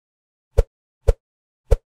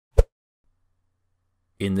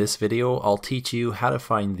In this video, I'll teach you how to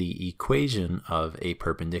find the equation of a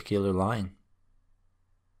perpendicular line.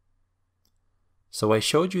 So I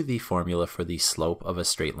showed you the formula for the slope of a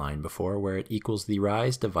straight line before, where it equals the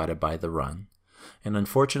rise divided by the run. And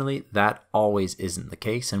unfortunately, that always isn't the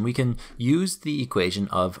case, and we can use the equation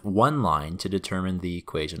of one line to determine the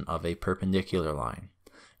equation of a perpendicular line.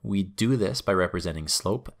 We do this by representing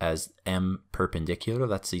slope as m perpendicular,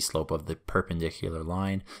 that's the slope of the perpendicular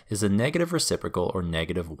line, is a negative reciprocal or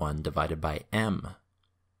 -1 divided by m.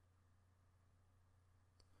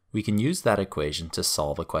 We can use that equation to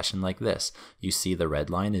solve a question like this. You see the red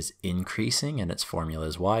line is increasing and its formula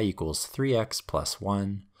is y equals 3x plus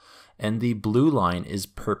 1. And the blue line is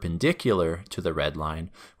perpendicular to the red line,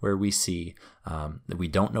 where we see that we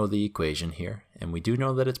don't know the equation here, and we do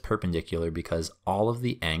know that it's perpendicular because all of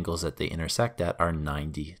the angles that they intersect at are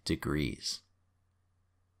 90 degrees.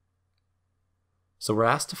 So we're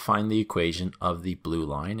asked to find the equation of the blue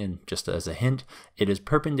line, and just as a hint, it is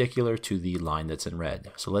perpendicular to the line that's in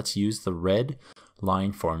red. So let's use the red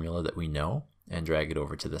line formula that we know and drag it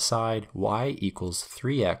over to the side. Y equals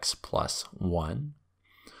 3x plus 1.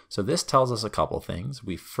 So this tells us a couple things.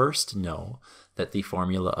 We first know that the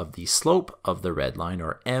formula of the slope of the red line,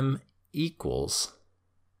 or m, equals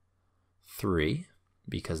 3,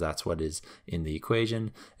 because that's what is in the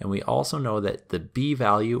equation. And we also know that the b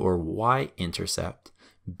value, or y-intercept,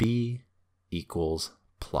 b equals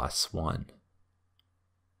plus 1.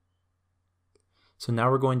 So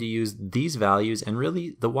now we're going to use these values, and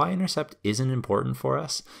really the y-intercept isn't important for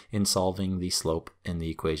us in solving the slope in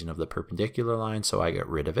the equation of the perpendicular line, so I get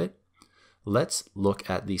rid of it. Let's look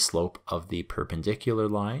at the slope of the perpendicular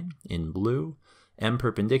line in blue. M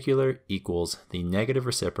perpendicular equals the negative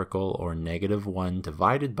reciprocal, or -1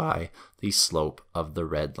 divided by the slope of the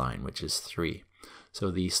red line, which is 3.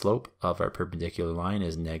 So the slope of our perpendicular line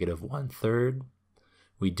is -1/3.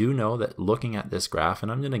 We do know that looking at this graph,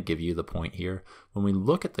 and I'm going to give you the point here, when we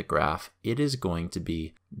look at the graph, it is going to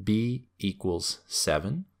be b equals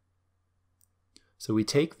 7. So we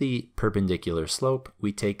take the perpendicular slope,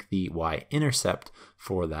 we take the y-intercept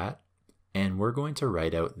for that, and we're going to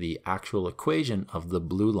write out the actual equation of the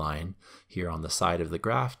blue line here on the side of the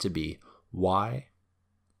graph to be y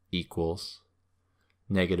equals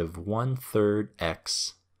 -1/3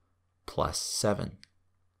 x plus 7.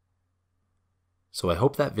 So I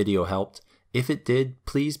hope that video helped. If it did,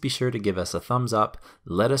 please be sure to give us a thumbs up,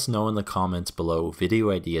 let us know in the comments below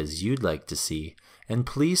video ideas you'd like to see, and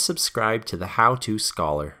please subscribe to the How To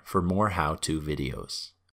Scholar for more how-to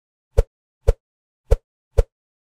videos.